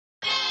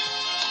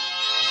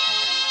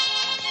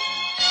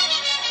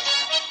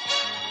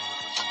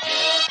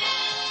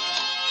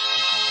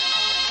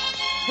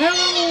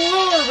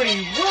Hello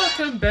everybody,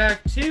 welcome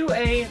back to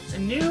a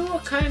new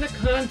kind of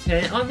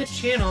content on the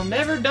channel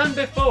never done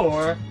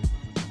before,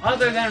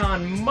 other than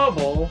on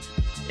mobile,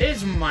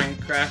 is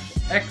Minecraft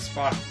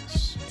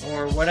Xbox,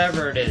 or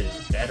whatever it is,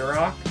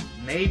 Bedrock?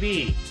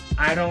 Maybe,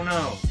 I don't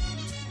know,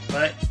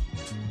 but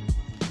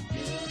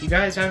you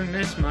guys haven't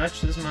missed much.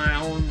 This is my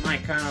own,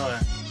 kind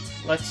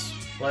of let's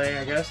play,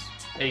 I guess,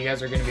 that you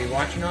guys are going to be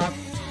watching off.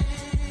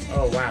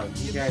 Oh wow,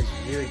 you guys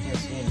really can't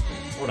see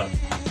anything. Hold up.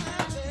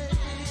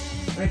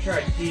 Let me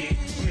try some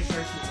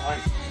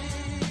light.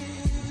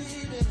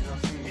 You know,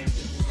 some games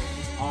just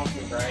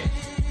awful bright.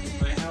 This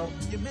might help.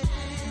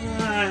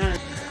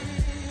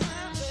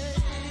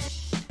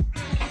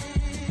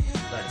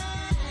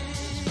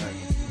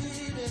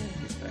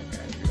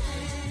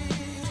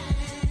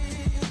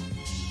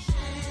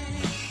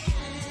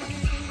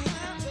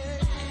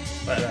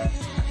 But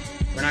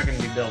we're not going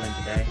to be building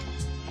today.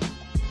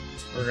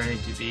 We're going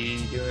to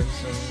be doing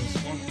some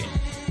spelunking.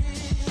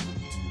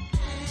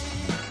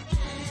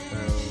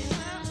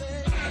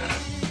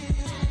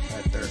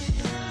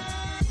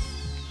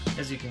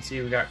 As you can see,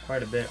 we got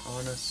quite a bit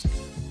on us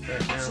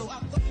right now.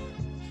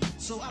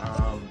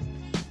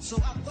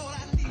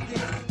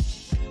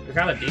 We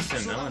got a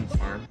decent melon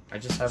farm. I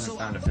just haven't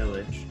found a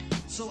village.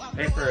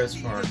 Paper is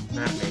for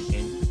map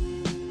making.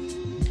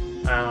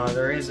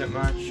 There isn't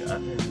much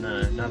in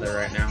the nether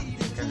right now.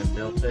 Just kind of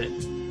built it.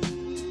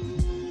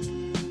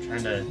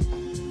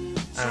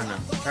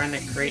 Trying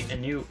to create a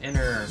new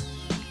inner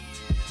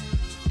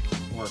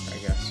work, I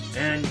guess.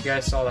 And you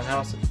guys saw the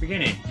house at the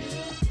beginning.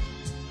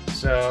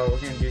 So we're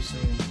going to do some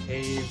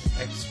cave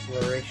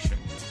exploration.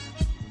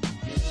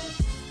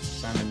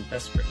 So I'm in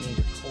desperate need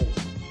of coal.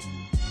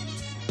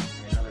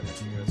 And other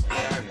materials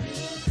like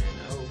diamonds. And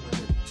oh my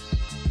goodness.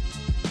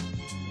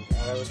 I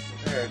thought I was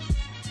prepared.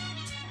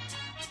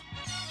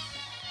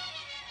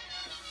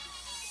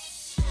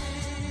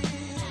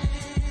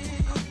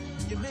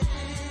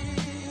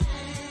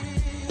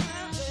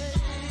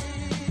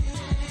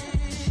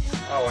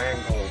 Oh, and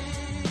gold.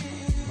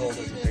 Gold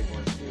is a big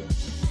one too.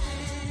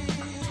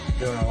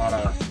 Doing a lot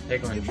of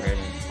piglin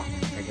trading,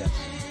 I guess.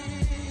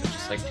 It's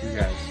just like two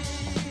guys.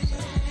 So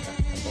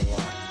that's a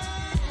lot.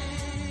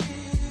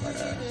 But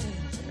yeah.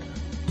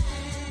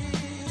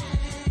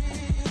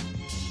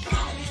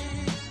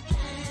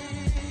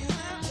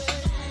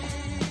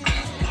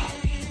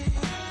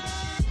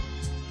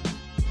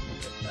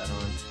 Get that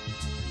on.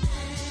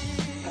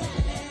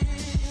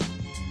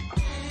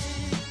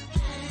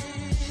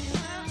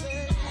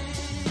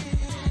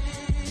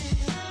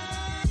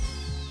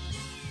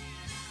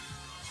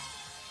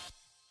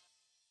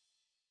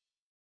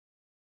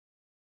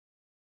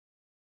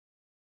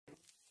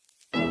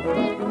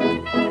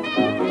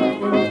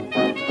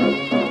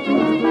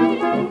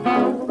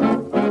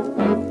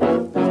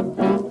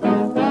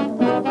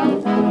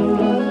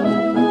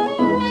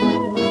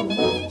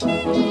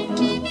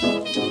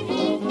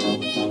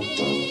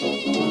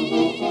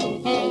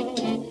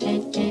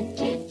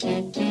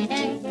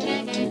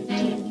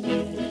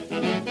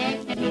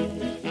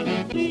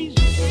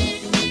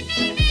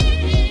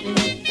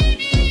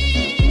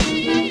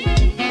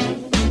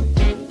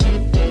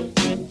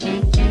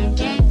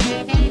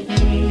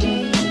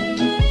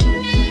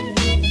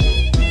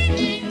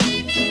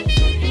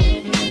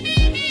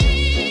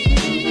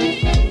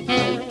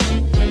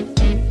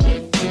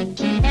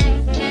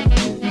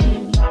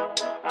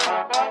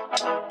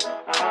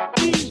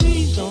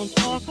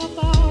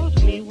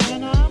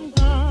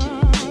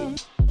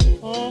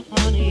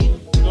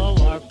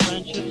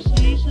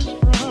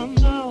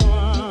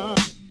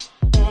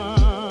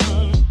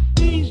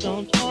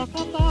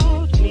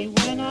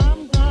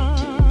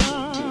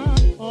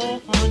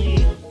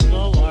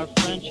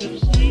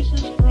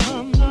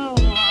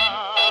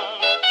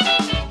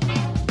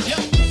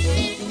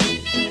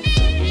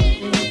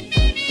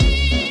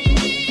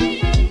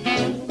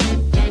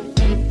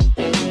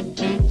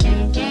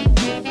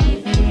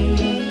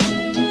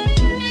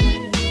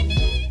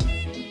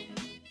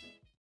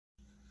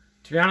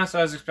 To be honest,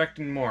 I was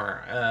expecting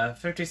more.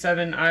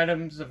 57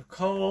 items of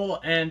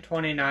coal and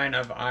 29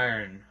 of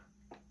iron.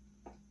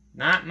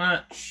 Not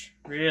much,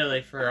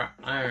 really, for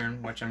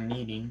iron, which I'm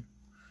needing.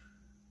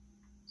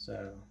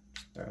 So,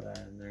 just throw that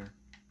in there.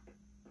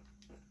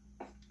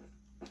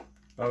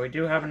 But we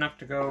do have enough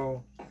to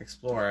go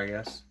explore, I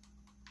guess.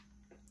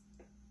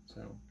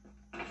 So,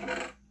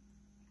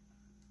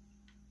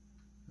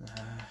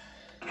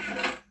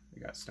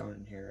 we got stone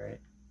in here,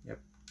 right? Yep.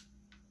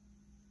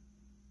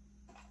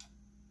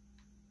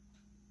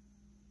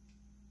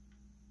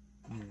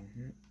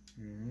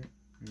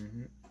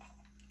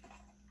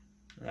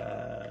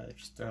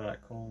 Just throw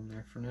that coal in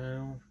there for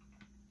now.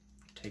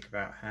 Take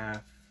about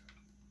half.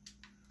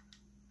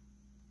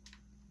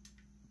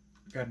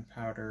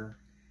 Gunpowder.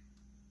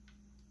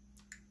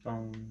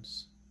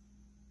 Bones.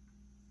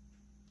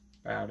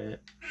 About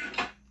it.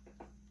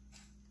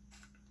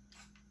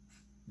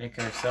 Make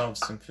ourselves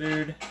some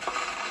food.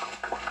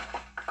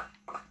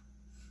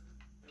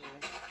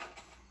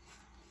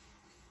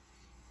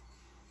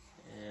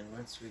 And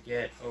once we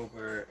get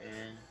over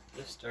in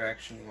this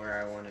direction where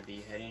I want to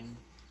be heading,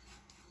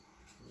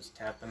 just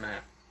tap the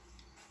map.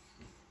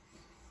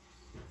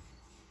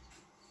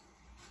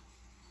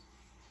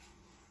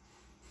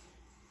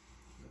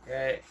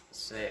 Okay,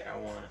 say I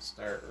want to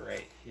start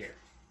right here.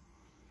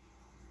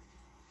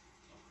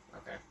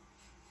 Okay.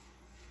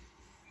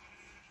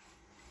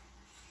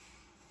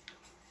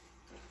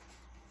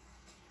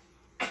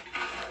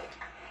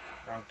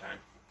 Wrong time.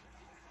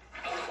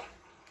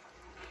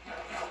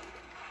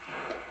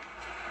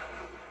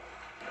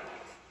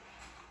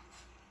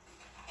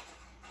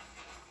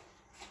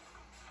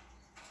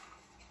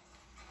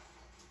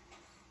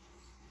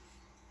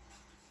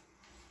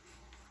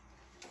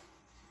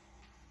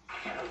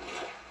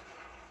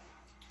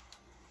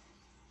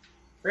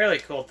 Really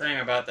cool thing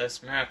about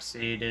this map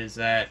seed is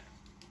that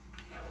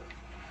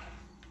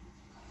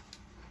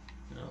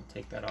I'll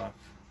take that off.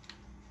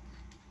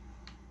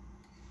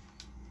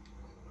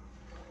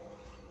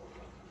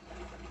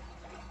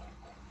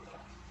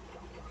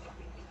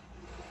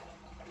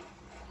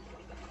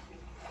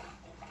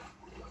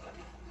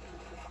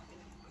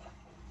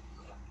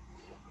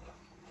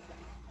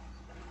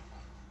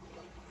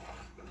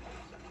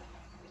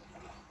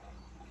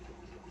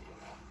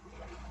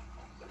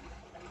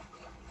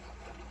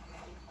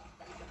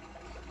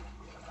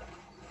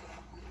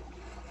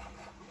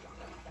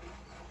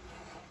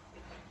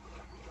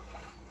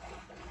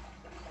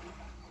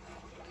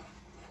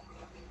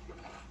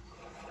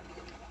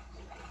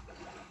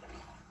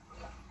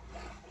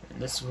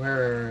 This is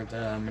where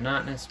the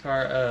monotonous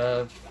part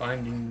of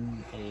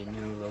finding a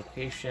new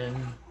location.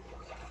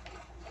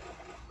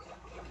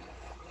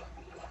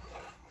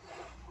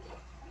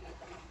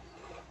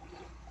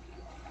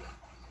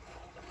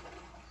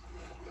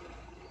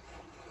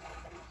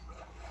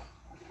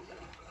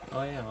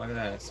 Oh yeah, look at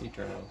that, sea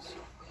turtles.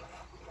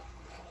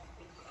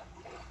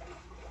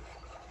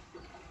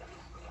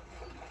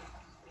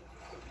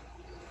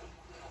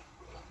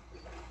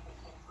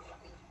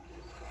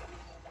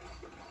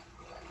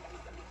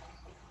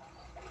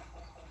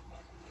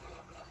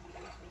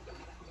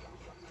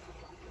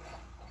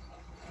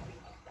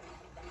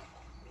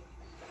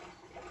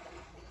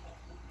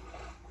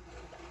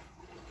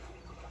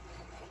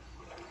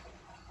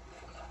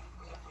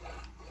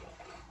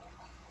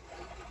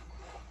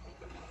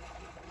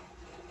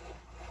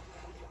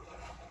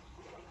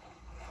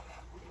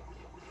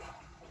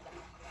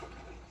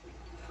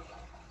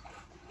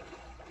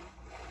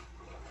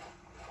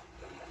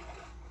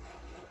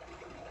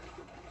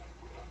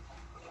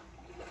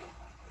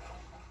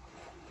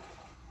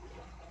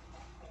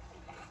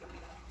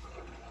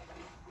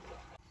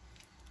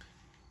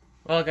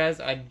 Well guys,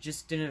 I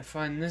just didn't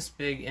find this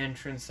big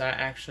entrance that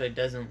actually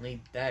doesn't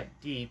lead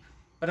that deep,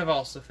 but I've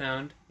also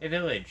found a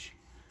village.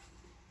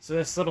 So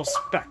this little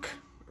speck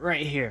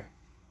right here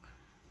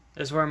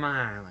is where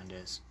my island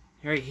is.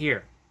 Right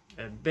here,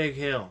 a big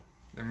hill.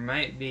 There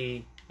might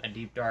be a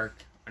deep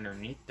dark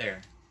underneath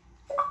there.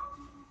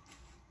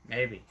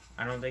 Maybe.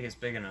 I don't think it's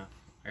big enough.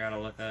 I gotta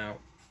look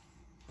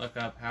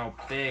up how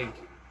big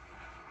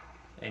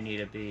they need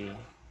to be.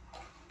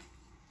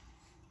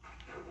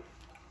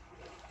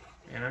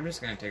 And I'm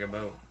just gonna take a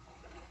boat.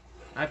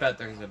 I bet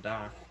there's a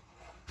dock.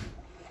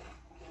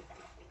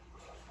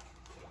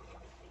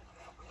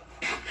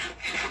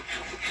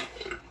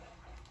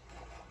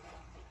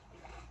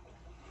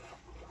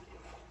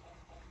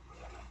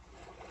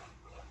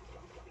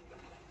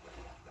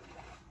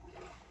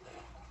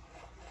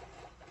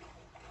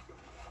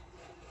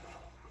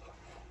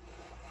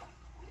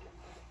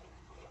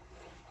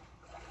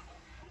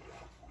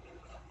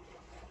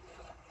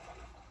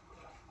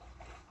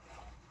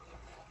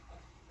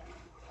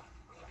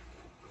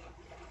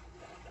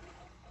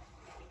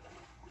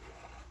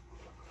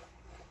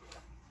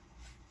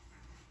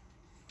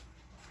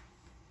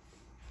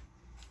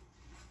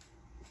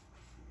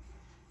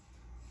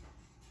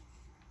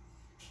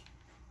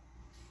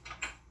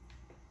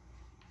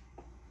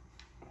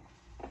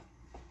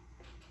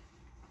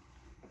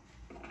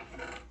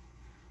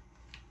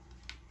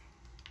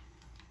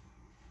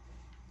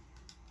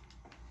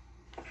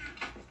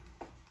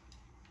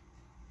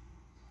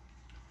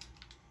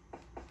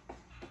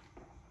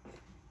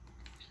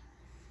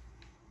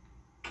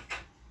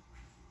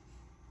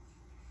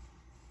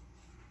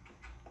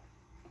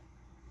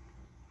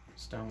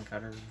 Stone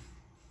cutter.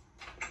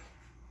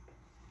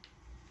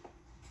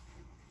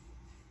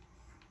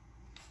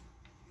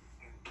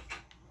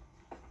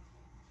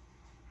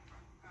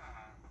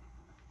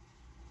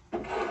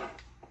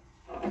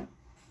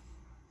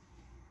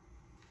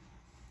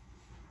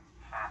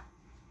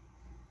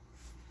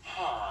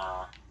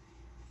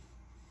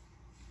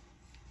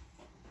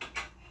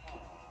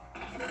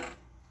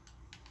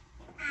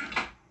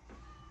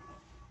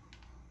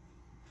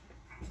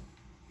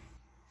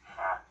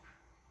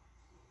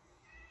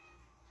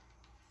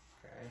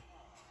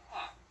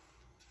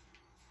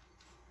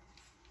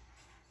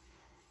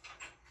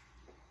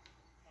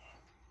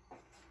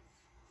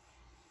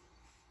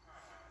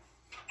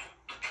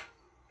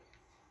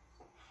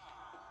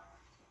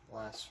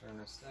 Blast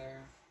furnace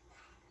there.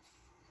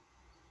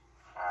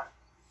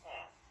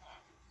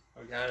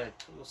 We got a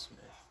toolsmith.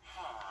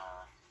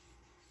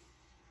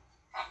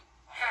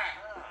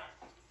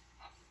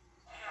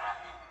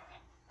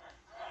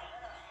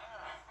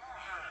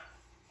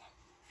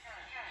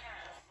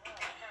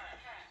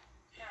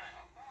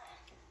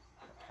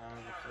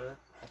 Photographer,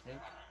 I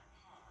think.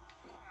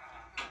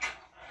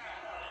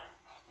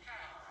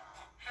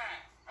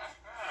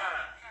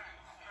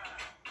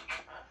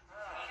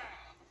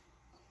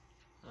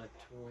 A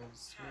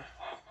toolsmith.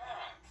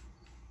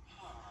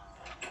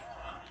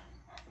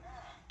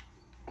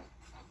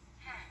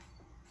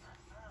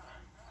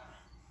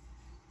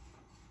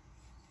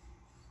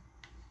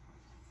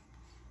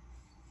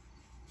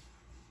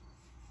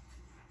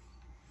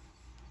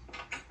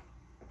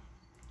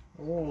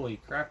 Holy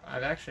crap,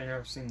 I've actually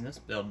never seen this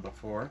build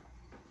before.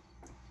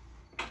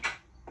 I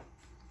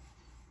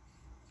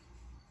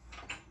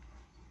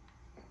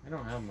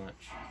don't have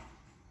much.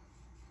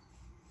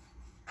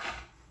 I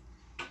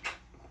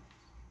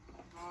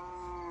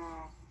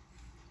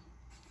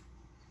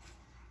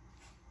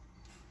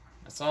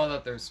saw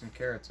that there's some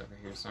carrots over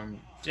here, so I'm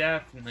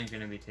definitely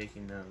going to be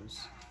taking those.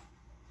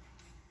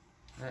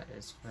 That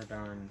is for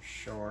darn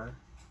sure.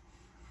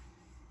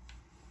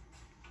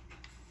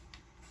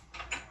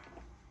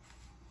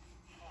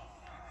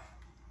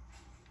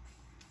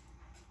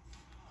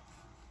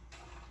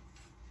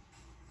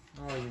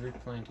 Oh, you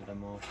replanted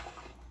them all.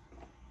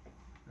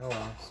 Oh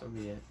well, so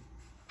be it.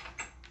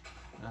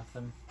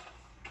 Nothing.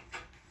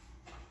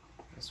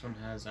 This one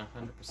has 100%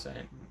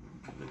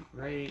 loot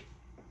rate.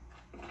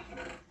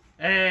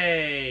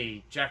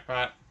 Hey!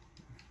 Jackpot!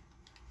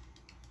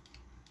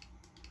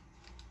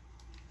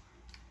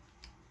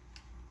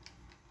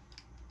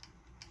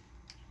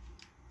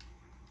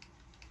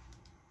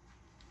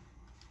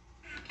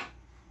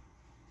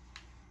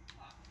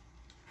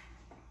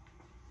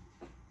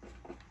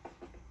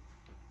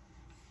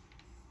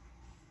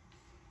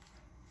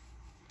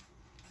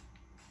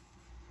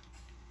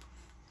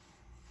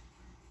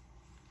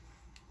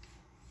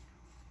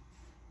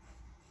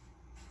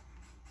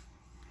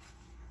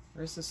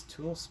 Where's this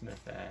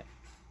toolsmith at?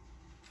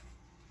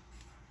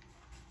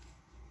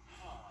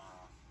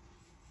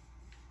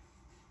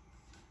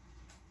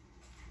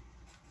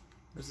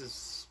 Where's his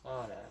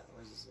spot at?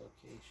 Where's his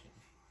location?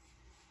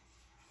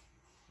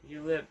 Where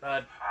you live,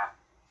 bud?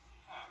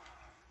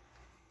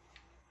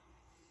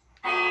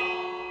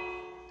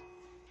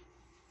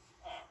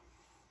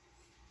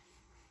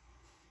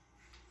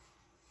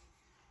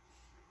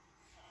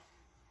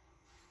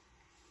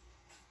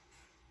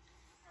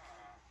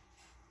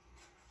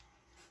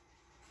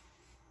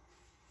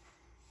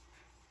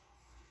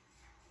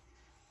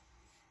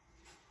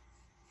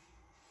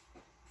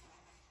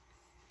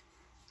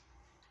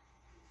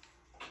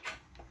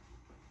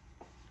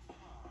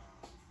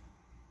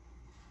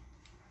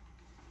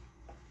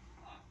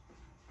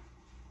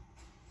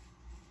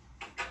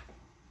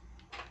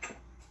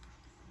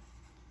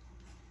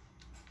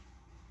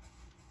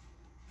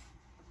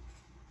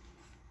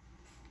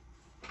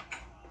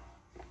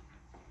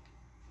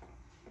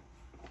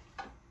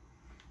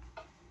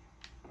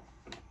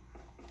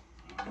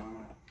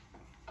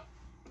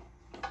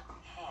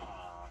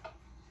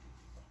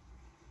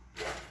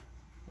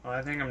 Well,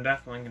 I think I'm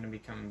definitely going to be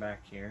coming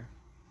back here.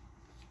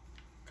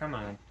 Come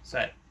on,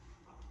 set.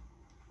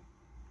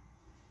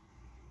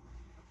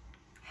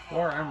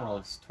 4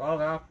 emeralds,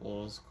 12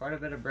 apples, quite a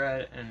bit of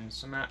bread, and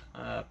some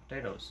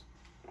potatoes.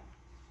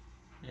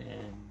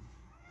 And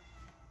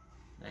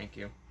thank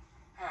you.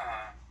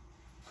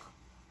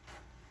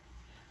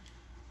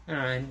 And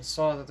I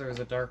saw that there was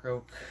a dark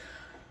oak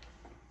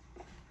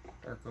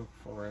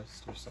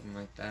forest or something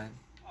like that.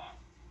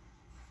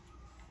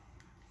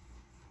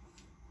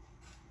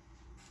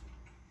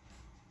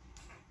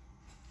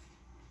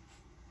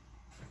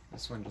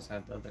 This one just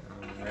had leather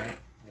on it, right?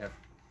 Yep.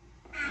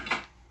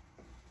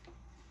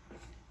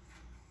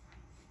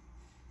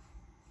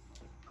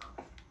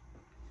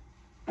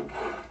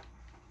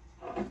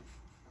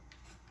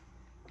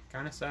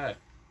 Kinda sad.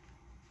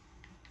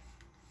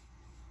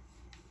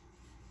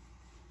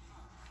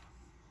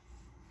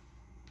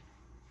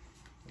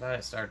 I thought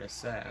it started to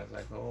set. I was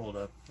like, hold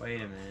up,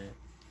 wait a minute.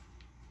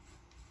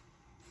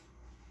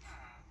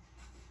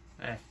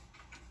 Hey.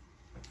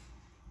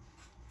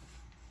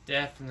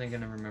 Definitely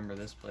gonna remember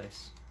this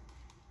place.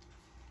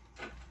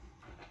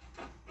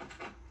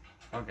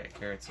 I'll get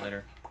carrots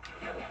later.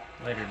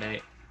 Later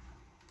date.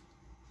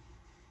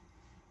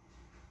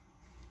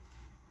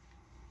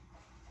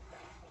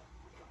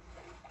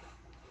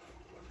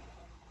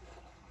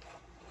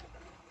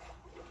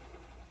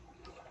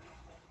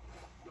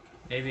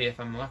 Maybe if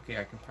I'm lucky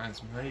I can find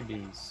some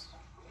honeybees.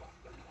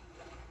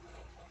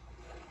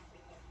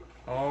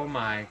 Oh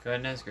my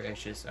goodness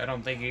gracious. I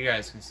don't think you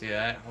guys can see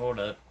that. Hold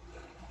up.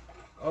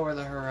 Over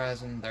the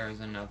horizon, there's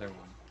another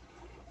one.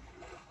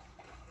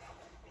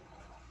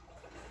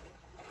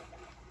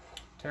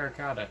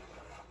 Terracotta.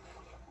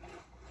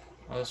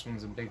 Oh, this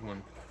one's a big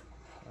one.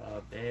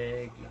 A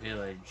big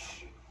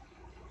village.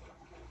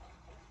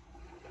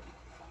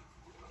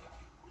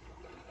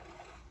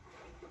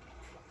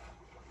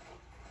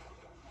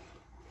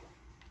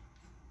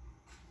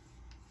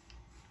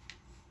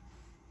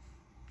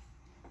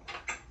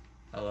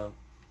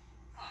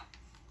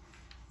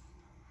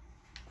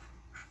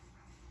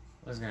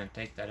 was gonna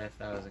take that if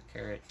that was a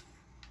carrot.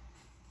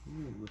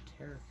 Ooh,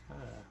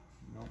 terracotta.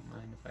 Don't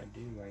mind if I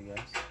do, I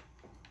guess.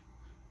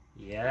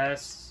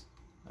 Yes!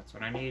 That's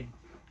what I need.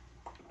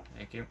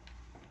 Thank you.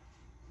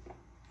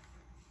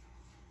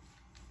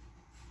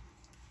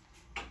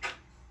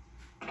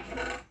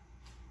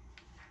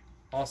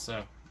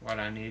 Also, what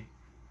I need.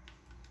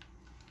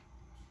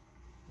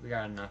 We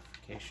got enough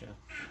acacia.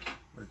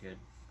 We're good.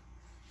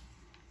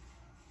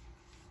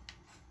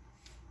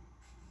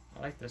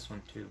 I like this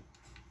one too.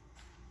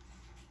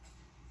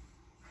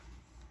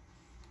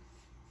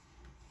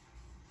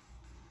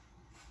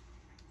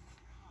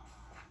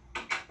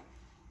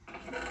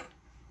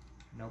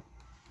 Nope.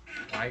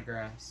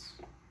 Ryegrass.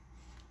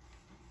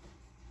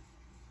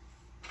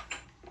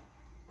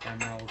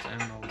 Emeralds,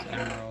 emeralds,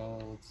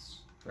 emeralds.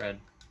 Red.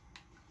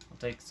 I'll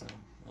take some.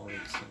 I'll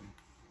leave some.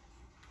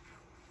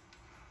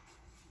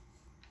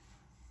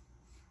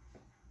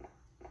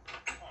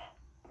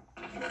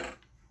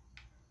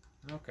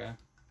 Okay.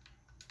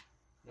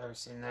 Never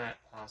seen that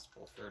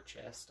possible for a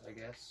chest, I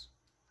guess.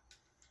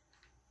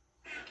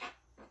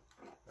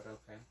 But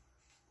okay.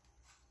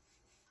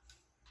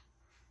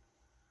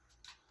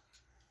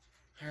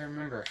 I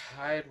remember,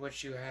 hide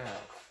what you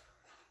have.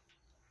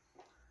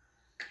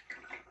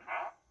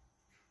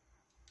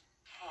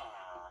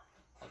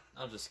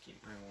 I'll just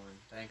keep my one.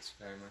 Thanks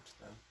very much,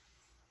 though.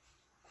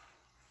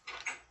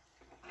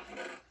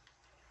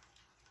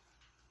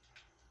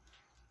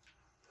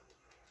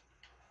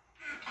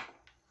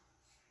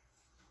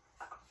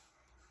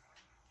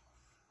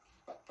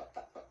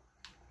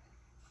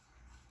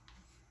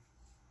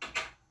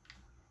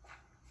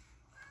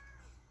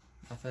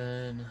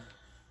 Nothing.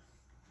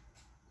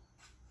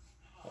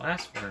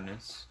 Blast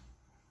furnace.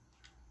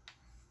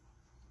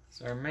 Is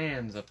there a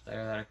man's up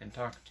there that I can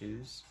talk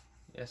to?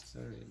 Yes,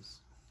 there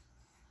is.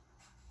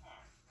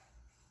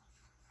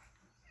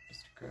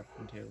 Just a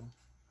crafting table.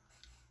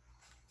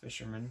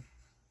 Fisherman.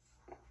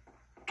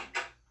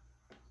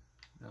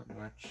 Not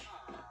much.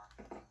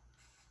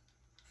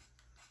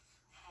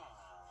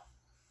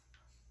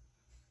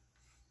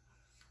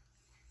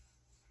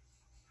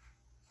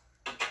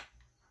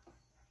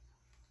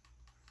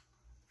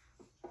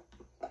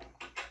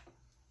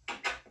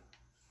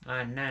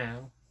 Mine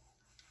now.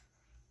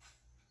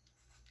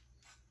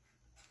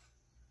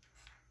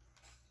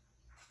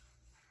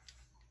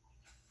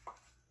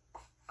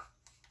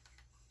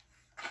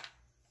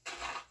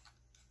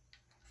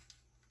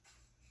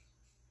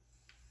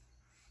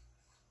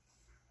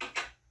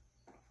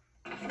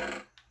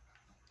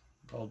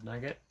 Gold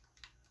nugget.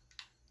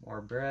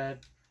 More bread.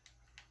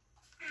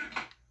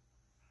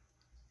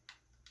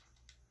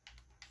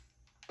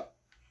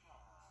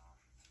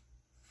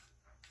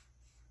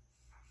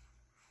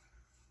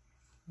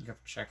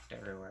 I've checked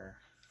everywhere.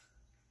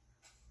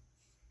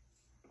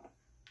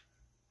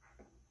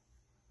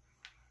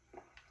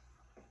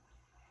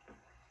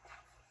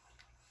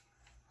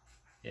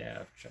 Yeah,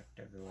 I've checked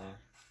everywhere.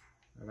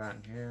 What about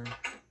in here?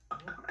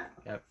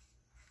 Yep.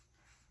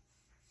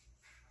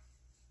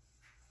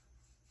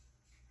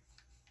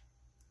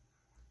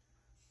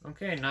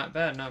 Okay, not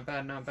bad, not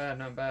bad, not bad,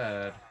 not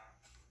bad.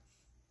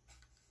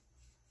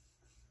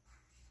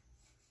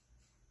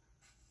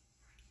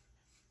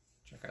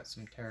 Check out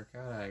some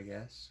terracotta, I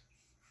guess.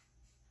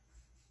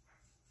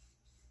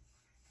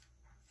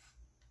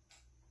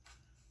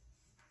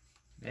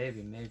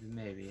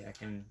 Maybe I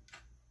can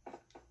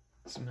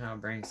somehow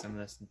bring some of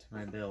this into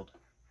my build.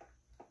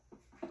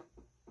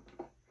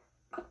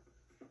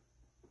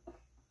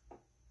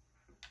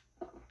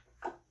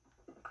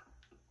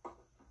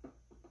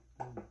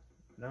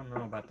 I don't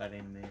know about that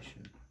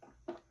animation.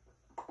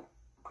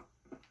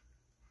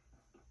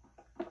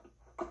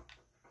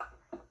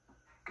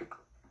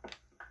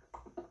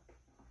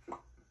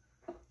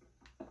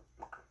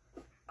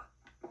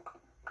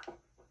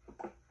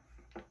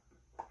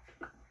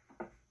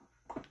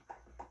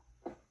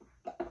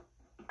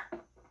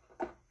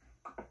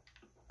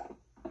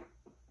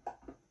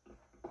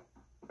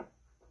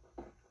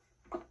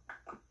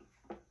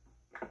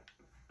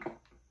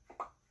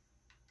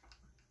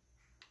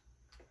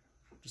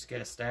 Just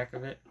get a stack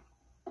of it.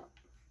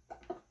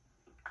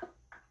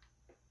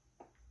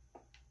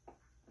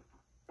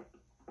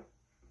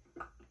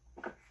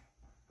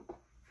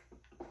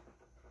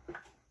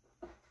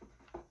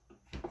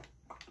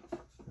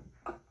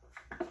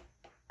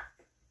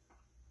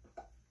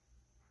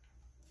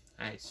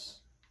 Nice.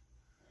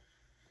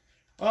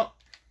 Well,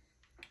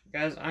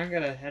 guys, I'm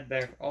gonna head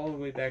back all the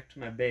way back to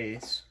my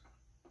base.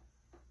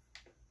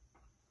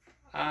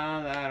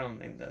 I don't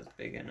think that's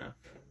big enough.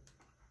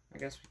 I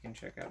guess we can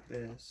check out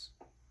this.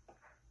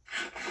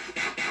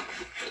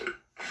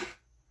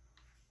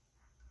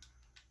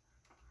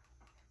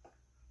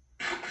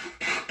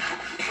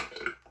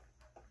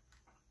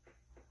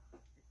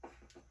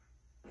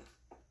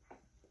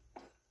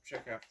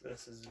 Check out if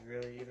this is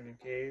really even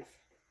a cave.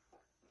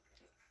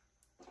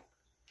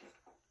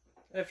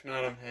 If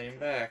not, I'm heading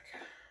back.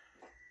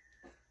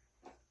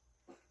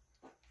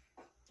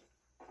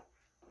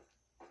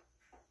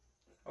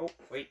 Oh,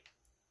 wait.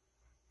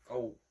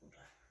 Gold.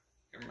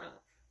 Your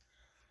mouth.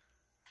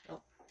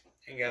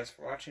 you guys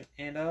for watching,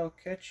 and I'll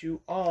catch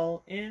you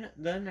all in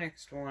the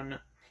next one.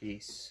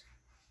 Peace.